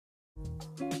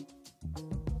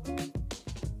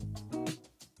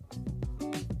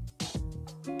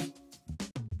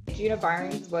Djuna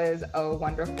Barnes was a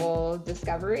wonderful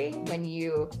discovery. When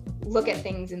you look at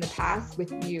things in the past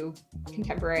with new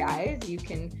contemporary eyes, you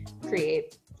can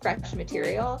create fresh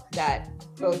material that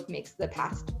both makes the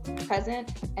past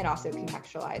present and also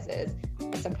contextualizes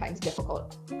a sometimes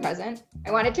difficult present.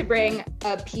 I wanted to bring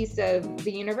a piece of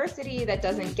the university that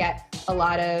doesn't get a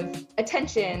lot of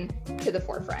attention to the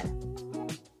forefront.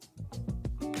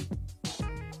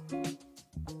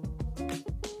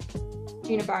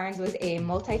 Djuna Barnes was a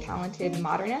multi-talented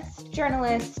modernist,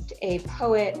 journalist, a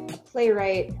poet, a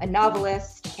playwright, a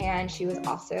novelist, and she was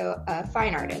also a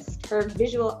fine artist. Her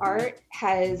visual art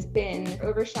has been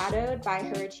overshadowed by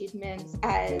her achievements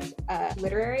as a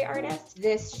literary artist.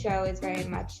 This show is very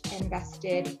much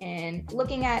invested in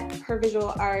looking at her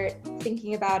visual art,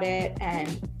 thinking about it,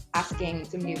 and asking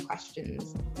some new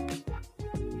questions.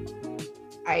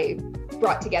 I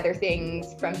brought together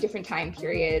things from different time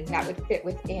periods that would fit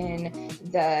within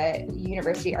the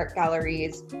University Art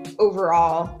Gallery's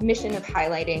overall mission of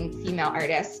highlighting female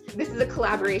artists. This is a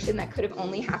collaboration that could have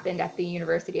only happened at the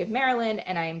University of Maryland,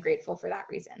 and I am grateful for that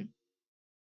reason.